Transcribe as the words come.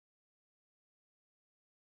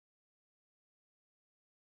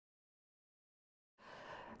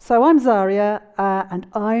So I'm Zaria, and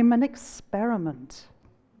I'm an experiment.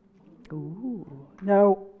 Ooh.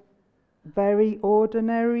 No, very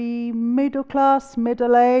ordinary, middle-class,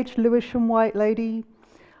 middle-aged, Lewisham white lady.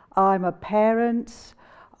 I'm a parent.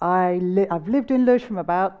 I've lived in Lewisham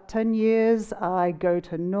about 10 years. I go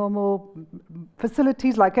to normal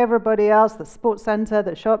facilities like everybody else, the sports centre,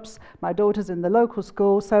 the shops. My daughter's in the local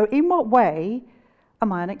school. So in what way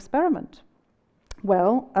am I an experiment?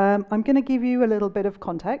 Well, I'm going to give you a little bit of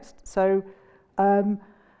context. So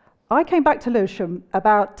I came back to Lewisham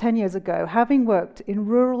about 10 years ago, having worked in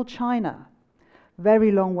rural China,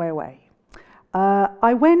 very long way away.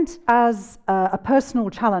 I went as a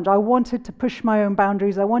personal challenge. I wanted to push my own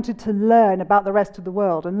boundaries. I wanted to learn about the rest of the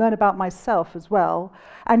world and learn about myself as well.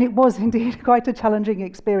 And it was indeed quite a challenging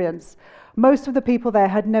experience. Most of the people there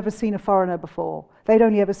had never seen a foreigner before. They'd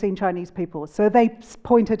only ever seen Chinese people. So they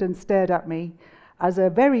pointed and stared at me as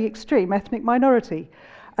a very extreme ethnic minority.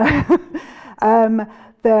 I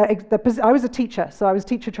was a teacher, so I was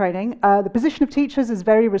teacher training. The position of teachers is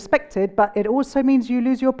very respected, but it also means you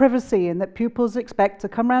lose your privacy and that pupils expect to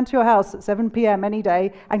come round to your house at 7 p.m. any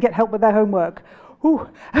day and get help with their homework.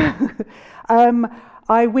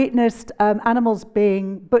 I witnessed animals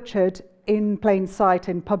being butchered in plain sight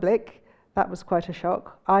in public. That was quite a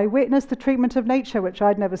shock. I witnessed the treatment of nature, which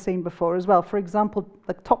I'd never seen before as well. For example,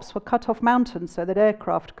 the tops were cut off mountains so that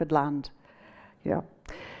aircraft could land. Yeah.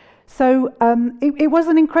 So it was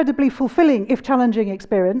an incredibly fulfilling, if challenging,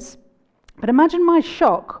 experience. But imagine my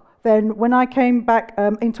shock then when I came back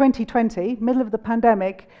in 2020, middle of the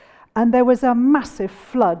pandemic, and there was a massive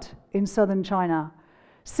flood in southern China.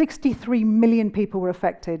 63 million people were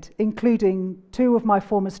affected, including 2 of my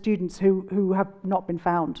former students who have not been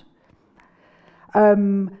found.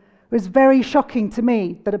 It was very shocking to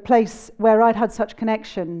me that a place where I'd had such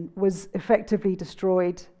connection was effectively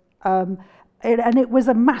destroyed. And it was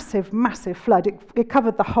a massive, massive flood. It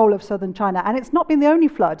covered the whole of southern China. And it's not been the only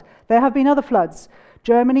flood. There have been other floods.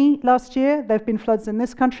 Germany last year, there have been floods in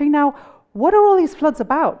this country. Now, what are all these floods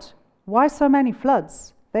about? Why so many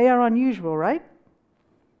floods? They are unusual, right?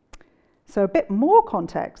 So a bit more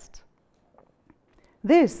context.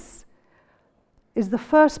 This is the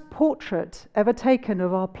first portrait ever taken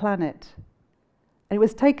of our planet. And it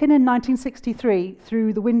was taken in 1963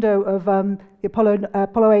 through the window of the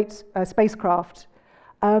Apollo 8 spacecraft.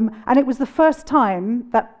 And it was the first time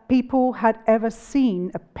that people had ever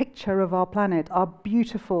seen a picture of our planet, our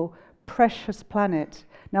beautiful, precious planet.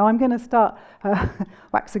 Now I'm going to start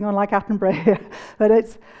waxing on like Attenborough here, but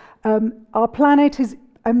it's, our planet is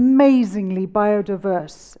amazingly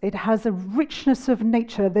biodiverse. It has a richness of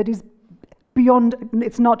nature that is beyond,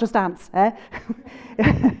 it's not just ants.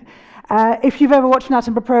 If you've ever watched an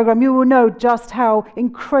Attenborough program, you will know just how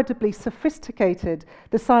incredibly sophisticated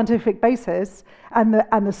the scientific basis and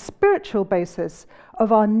the spiritual basis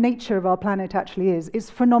of our nature of our planet actually is. It's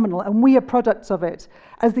phenomenal, and we are products of it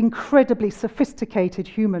as incredibly sophisticated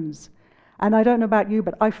humans. And I don't know about you,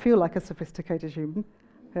 but I feel like a sophisticated human.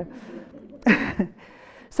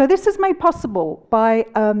 So this is made possible by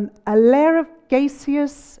a layer of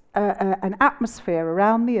gaseous, an atmosphere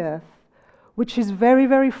around the Earth, which is very,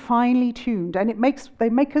 very finely tuned, and it makes us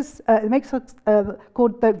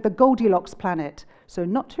called the Goldilocks planet. So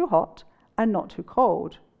not too hot and not too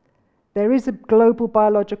cold. There is a global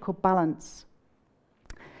biological balance.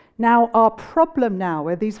 Now, our problem now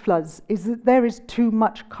with these floods is that there is too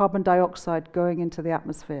much carbon dioxide going into the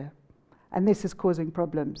atmosphere, and this is causing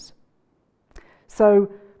problems. So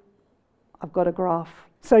I've got a graph.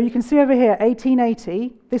 So you can see over here,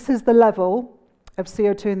 1880, this is the level of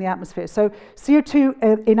CO2 in the atmosphere. So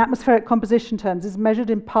CO2 in atmospheric composition terms is measured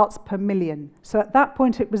in parts per million. So at that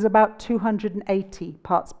point it was about 280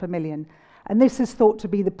 parts per million. And this is thought to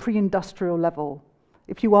be the pre-industrial level,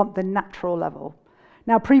 if you want the natural level.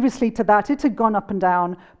 Now previously to that it had gone up and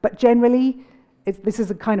down, but generally this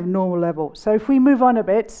is a kind of normal level. So if we move on a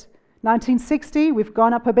bit, 1960 we've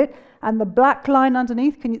gone up a bit, and the black line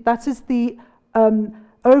underneath, that is the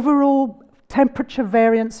overall temperature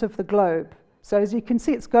variance of the globe. So as you can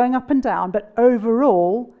see, it's going up and down, but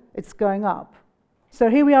overall, it's going up. So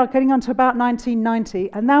here we are getting on to about 1990,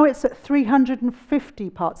 and now it's at 350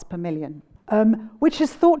 parts per million, which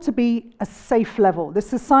is thought to be a safe level.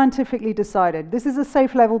 This is scientifically decided. This is a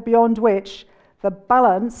safe level beyond which the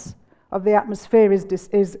balance of the atmosphere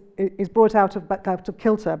is brought out of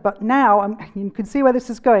kilter. But now, you can see where this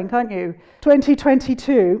is going, can't you?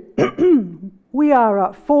 2022, we are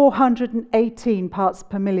at 418 parts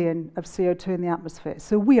per million of CO2 in the atmosphere.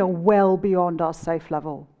 So we are well beyond our safe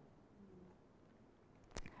level.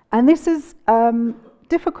 And this is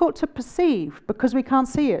difficult to perceive because we can't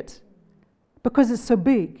see it. because it's so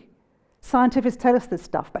big. Scientists tell us this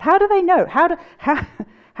stuff. But how do they know?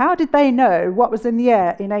 How did they know what was in the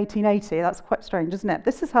air in 1880? That's quite strange, isn't it?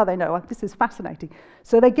 This is how they know. This is fascinating.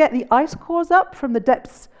 So they get the ice cores up from the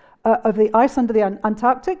depths of the ice under the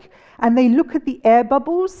Antarctic, and they look at the air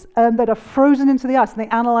bubbles that are frozen into the ice, and they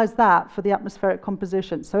analyze that for the atmospheric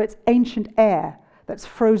composition. So it's ancient air that's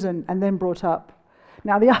frozen and then brought up.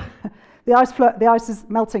 Now, the ice is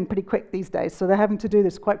melting pretty quick these days, so they're having to do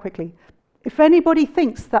this quite quickly. If anybody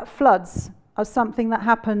thinks that floods are something that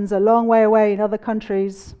happens a long way away in other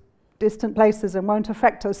countries, distant places, and won't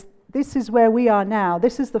affect us, this is where we are now.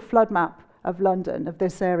 This is the flood map of London, of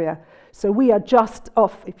this area. So we are just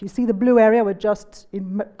off. If you see the blue area, we're just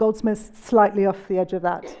in Goldsmiths, slightly off the edge of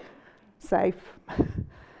that. Safe.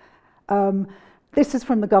 This is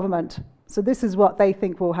from the government. So this is what they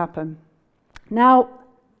think will happen. Now,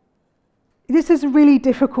 this is really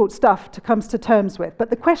difficult stuff to come to terms with, but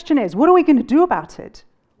the question is, what are we going to do about it?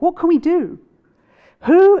 What can we do?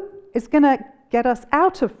 Who is going to get us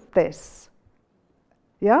out of this?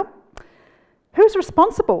 Yeah? Who's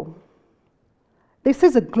responsible? This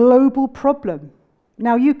is a global problem.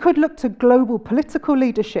 Now, you could look to global political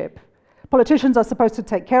leadership. Politicians are supposed to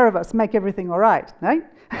take care of us, make everything all right, no?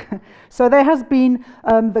 So there has been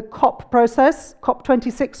the COP process.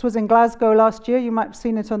 COP26 was in Glasgow last year. You might have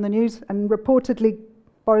seen it on the news, and reportedly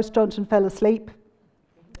Boris Johnson fell asleep.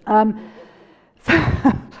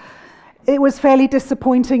 It was fairly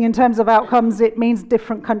disappointing in terms of outcomes. It means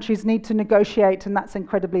different countries need to negotiate, and that's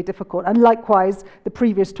incredibly difficult. And likewise, the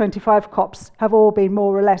previous 25 COPs have all been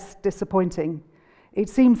more or less disappointing. It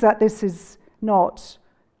seems that this is not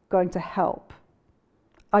going to help.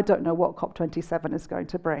 I don't know what COP27 is going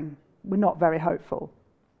to bring. We're not very hopeful.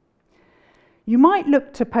 You might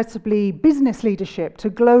look to possibly business leadership, to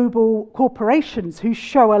global corporations who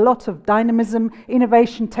show a lot of dynamism,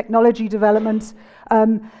 innovation, technology development.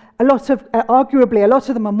 Arguably, a lot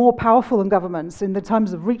of them are more powerful than governments. In the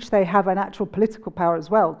terms of reach, they have an actual political power as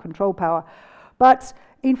well, control power. But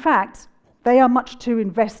in fact, they are much too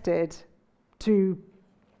invested to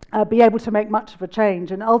be able to make much of a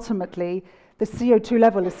change. And ultimately, the CO2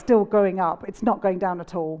 level is still going up. It's not going down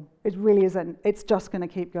at all. It really isn't. It's just going to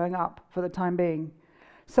keep going up for the time being.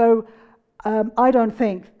 So I don't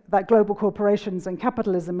think that global corporations and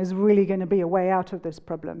capitalism is really going to be a way out of this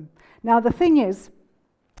problem. Now, the thing is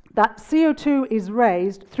that CO2 is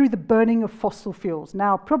raised through the burning of fossil fuels.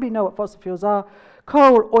 Now, probably know what fossil fuels are.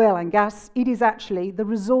 Coal, oil, and gas. It is actually the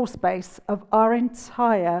resource base of our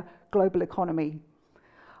entire global economy.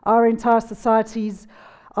 Our entire societies,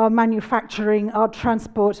 our manufacturing, our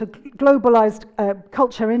transport, a globalized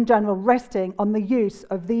culture in general resting on the use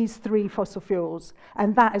of these three fossil fuels.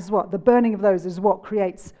 And that is what, the burning of those is what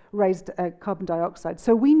creates raised carbon dioxide.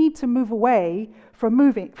 So we need to move away from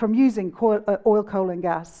using oil, coal, and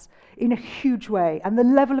gas in a huge way. And the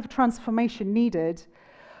level of transformation needed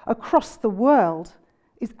across the world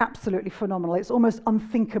is absolutely phenomenal. It's almost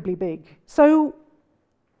unthinkably big. So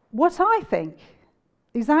what I think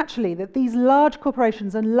is actually that these large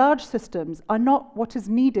corporations and large systems are not what is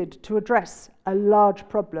needed to address a large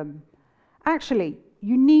problem. Actually,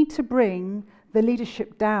 you need to bring the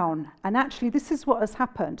leadership down. And actually, this is what has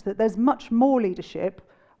happened, that there's much more leadership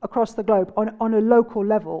across the globe on a local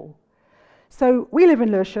level. So we live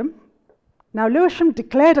in Lewisham. Now, Lewisham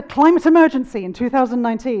declared a climate emergency in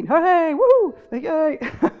 2019. Hooray, woo, yay.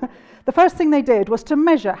 The first thing they did was to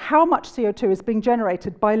measure how much CO2 is being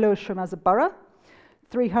generated by Lewisham as a borough.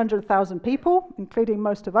 300,000 people, including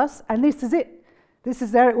most of us, and this is it. This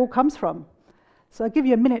is where it all comes from. So I'll give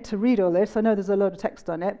you a minute to read all this. I know there's a lot of text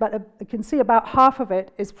on it, but you can see about half of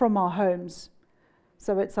it is from our homes.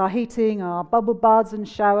 So it's our heating, our bubble baths and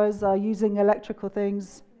showers, our using electrical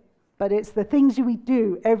things, but it's the things we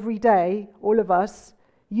do every day, all of us,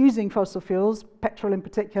 using fossil fuels, petrol in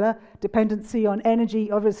particular, dependency on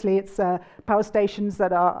energy. Obviously, it's power stations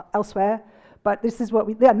that are elsewhere. But this is what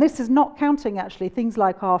we, and this is not counting actually things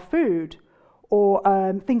like our food or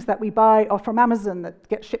things that we buy or from Amazon that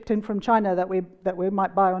get shipped in from China that we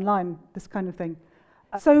might buy online, this kind of thing.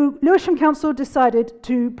 So Lewisham Council decided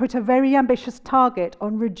to put a very ambitious target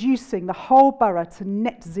on reducing the whole borough to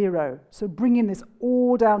net zero. So bringing this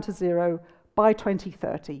all down to zero by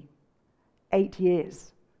 2030, 8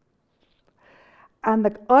 years. And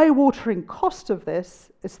the eye-watering cost of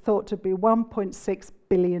this is thought to be £1.6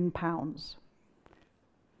 billion.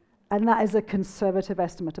 And that is a conservative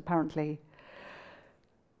estimate, apparently.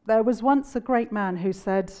 There was once a great man who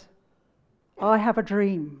said, "I have a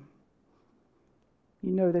dream."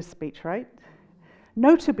 You know this speech, right?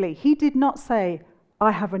 Notably, he did not say,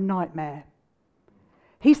 "I have a nightmare."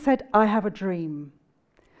 He said, "I have a dream."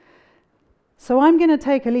 So I'm going to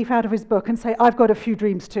take a leaf out of his book and say, I've got a few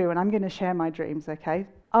dreams too, and I'm going to share my dreams, okay?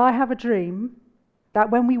 I have a dream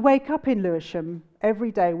that when we wake up in Lewisham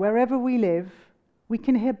every day, wherever we live, we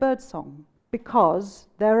can hear birdsong, because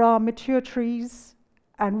there are mature trees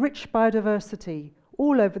and rich biodiversity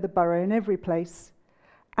all over the borough in every place,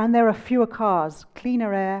 and there are fewer cars,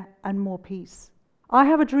 cleaner air, and more peace. I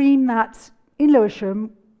have a dream that in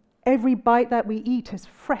Lewisham, every bite that we eat is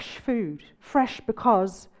fresh food, fresh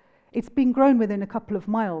because it's been grown within a couple of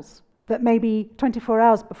miles, that maybe 24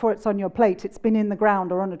 hours before it's on your plate, it's been in the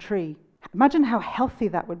ground or on a tree. Imagine how healthy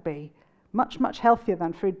that would be. Much, much healthier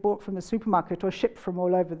than food bought from the supermarket or shipped from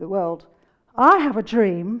all over the world. I have a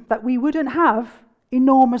dream that we wouldn't have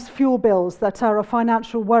enormous fuel bills that are a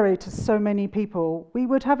financial worry to so many people. We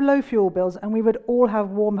would have low fuel bills and we would all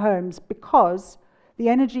have warm homes because the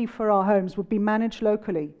energy for our homes would be managed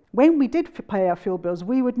locally. When we did pay our fuel bills,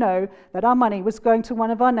 we would know that our money was going to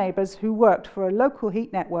one of our neighbours who worked for a local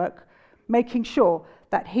heat network, making sure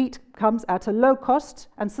that heat comes at a low cost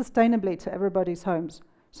and sustainably to everybody's homes,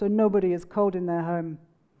 so nobody is cold in their home,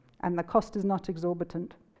 and the cost is not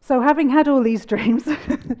exorbitant. So having had all these dreams,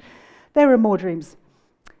 there are more dreams.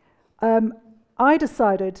 I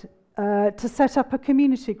decided to set up a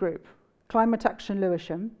community group, Climate Action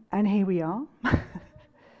Lewisham, and here we are.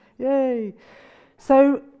 Yay!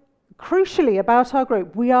 So, crucially about our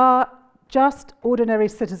group, we are just ordinary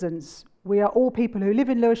citizens. We are all people who live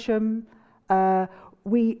in Lewisham.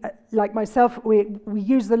 Like myself, we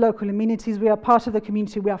use the local amenities. We are part of the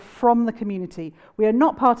community. We are from the community. We are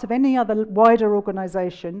not part of any other wider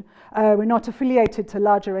organisation. We're not affiliated to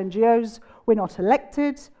larger NGOs. We're not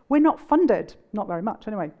elected. We're not funded. Not very much,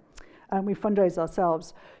 anyway. We fundraise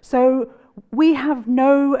ourselves. So we have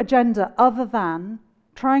no agenda other than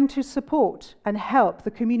trying to support and help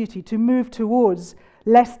the community to move towards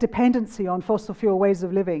less dependency on fossil fuel ways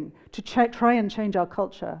of living, to try and change our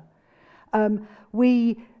culture.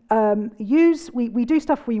 We do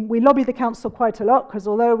stuff, we lobby the council quite a lot, because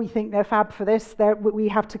although we think they're fab for this, we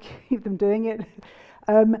have to keep them doing it.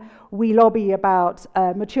 We lobby about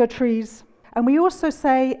mature trees, and we also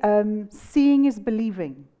say seeing is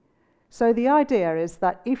believing. So the idea is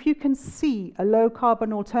that if you can see a low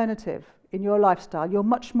carbon alternative in your lifestyle, you're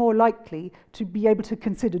much more likely to be able to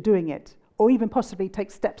consider doing it, or even possibly take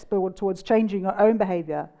steps towards changing your own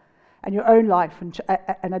behaviour and your own life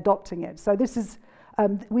and adopting it. So this is,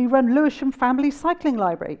 we run Lewisham Family Cycling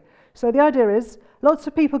Library. So the idea is lots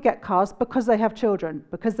of people get cars because they have children,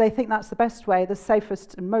 because they think that's the best way, the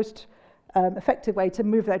safest and most effective way to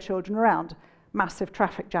move their children around. Massive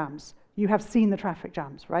traffic jams. You have seen the traffic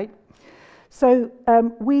jams, right? So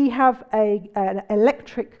we have an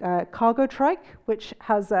electric cargo trike, which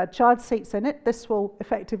has child seats in it. This will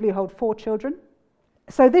effectively hold 4 children.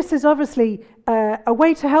 So this is obviously a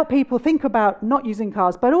way to help people think about not using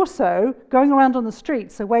cars, but also going around on the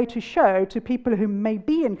streets, a way to show to people who may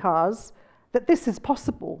be in cars that this is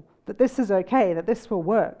possible, that this is okay, that this will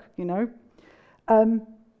work, you know.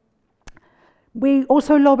 We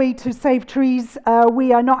also lobby to save trees.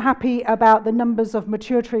 We are not happy about the numbers of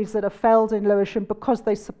mature trees that are felled in Lewisham because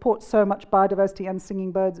they support so much biodiversity and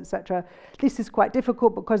singing birds, etc. This is quite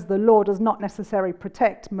difficult because the law does not necessarily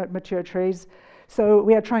protect mature trees. So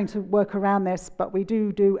we are trying to work around this, but we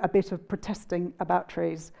do a bit of protesting about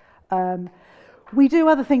trees. We do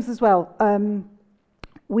other things as well.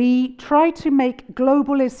 We try to make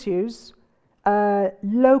global issues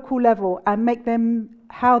local level and make them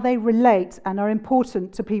how they relate and are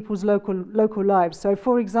important to people's local lives. So,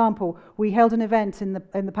 for example, we held an event in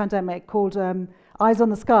the pandemic called Eyes on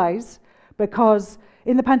the Skies, because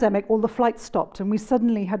in the pandemic all the flights stopped and we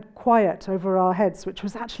suddenly had quiet over our heads, which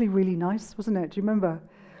was actually really nice, wasn't it? Do you remember?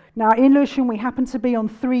 Now, in Lewisham, we happen to be on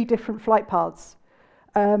 3 different flight paths.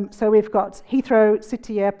 So we've got Heathrow,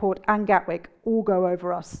 City Airport, and Gatwick all go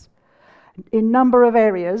over us. In a number of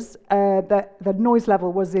areas, the noise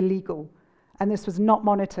level was illegal, and this was not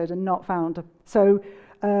monitored and not found. So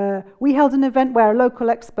we held an event where a local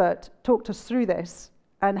expert talked us through this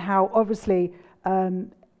and how obviously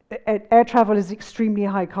air travel is extremely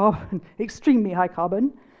high carbon.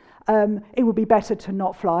 It would be better to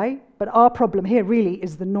not fly, but our problem here really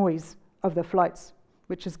is the noise of the flights,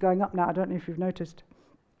 which is going up now. I don't know if you've noticed.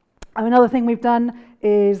 Another thing we've done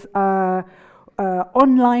is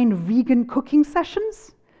online vegan cooking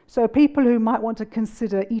sessions. So people who might want to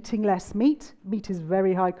consider eating less meat, meat is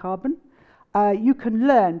very high carbon, you can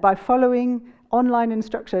learn by following online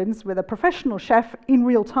instructions with a professional chef in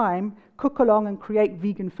real time, cook along and create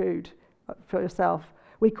vegan food for yourself.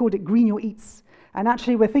 We called it Greenhill Eats, And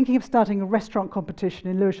actually, we're thinking of starting a restaurant competition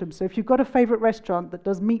in Lewisham. So if you've got a favourite restaurant that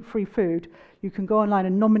does meat-free food, you can go online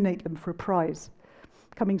and nominate them for a prize.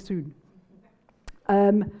 Coming soon.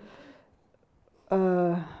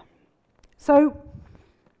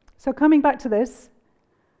 So coming back to this,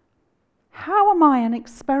 how am I an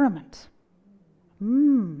experiment?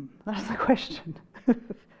 That's the question.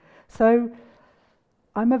 So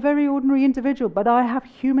I'm a very ordinary individual, but I have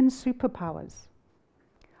human superpowers.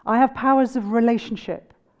 I have powers of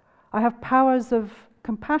relationship. I have powers of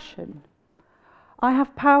compassion. I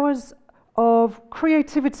have powers of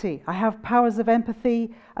creativity. I have powers of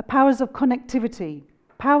empathy, powers of connectivity,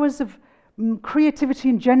 powers of creativity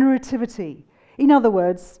and generativity. In other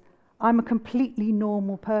words, I'm a completely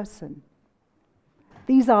normal person.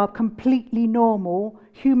 These are completely normal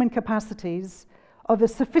human capacities of the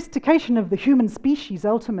sophistication of the human species,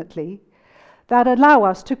 ultimately, that allow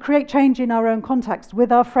us to create change in our own context,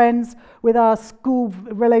 with our friends, with our school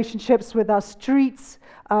relationships, with our streets,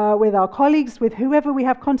 with our colleagues, with whoever we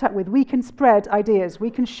have contact with. We can spread ideas. We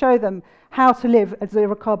can show them how to live a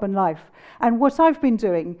zero-carbon life. And what I've been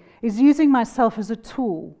doing is using myself as a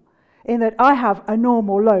tool, in that I have a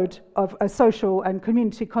normal load of social and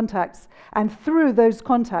community contacts, and through those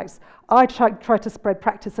contacts, I try to spread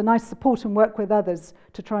practice, and I support and work with others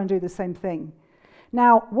to try and do the same thing.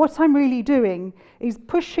 Now, what I'm really doing is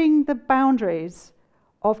pushing the boundaries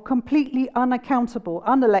of completely unaccountable,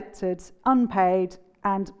 unelected, unpaid,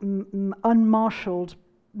 and unmarshalled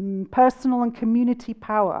personal and community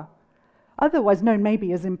power, otherwise known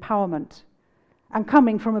maybe as empowerment, and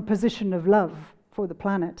coming from a position of love for the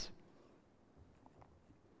planet.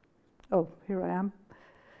 Oh, here I am,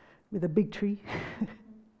 with a big tree.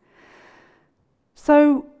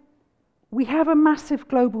 So, we have a massive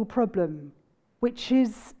global problem, which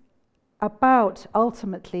is about,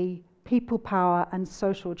 ultimately, people power and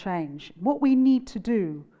social change. What we need to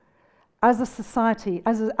do as a society,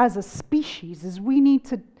 as a species, is we need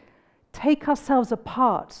to take ourselves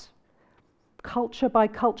apart, culture by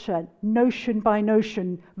culture, notion by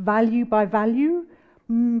notion, value by value,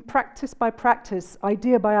 practice by practice,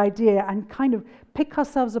 idea by idea, and kind of pick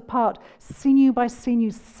ourselves apart, sinew by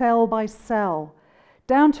sinew, cell by cell,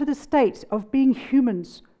 down to the state of being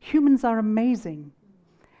humans. Humans are amazing.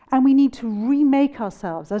 And we need to remake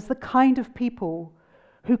ourselves as the kind of people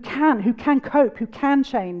who can cope, who can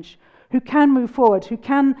change, who can move forward, who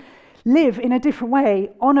can live in a different way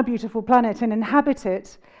on a beautiful planet and inhabit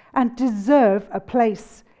it and deserve a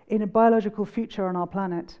place in a biological future on our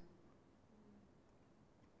planet.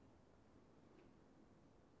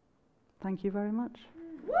 Thank you very much.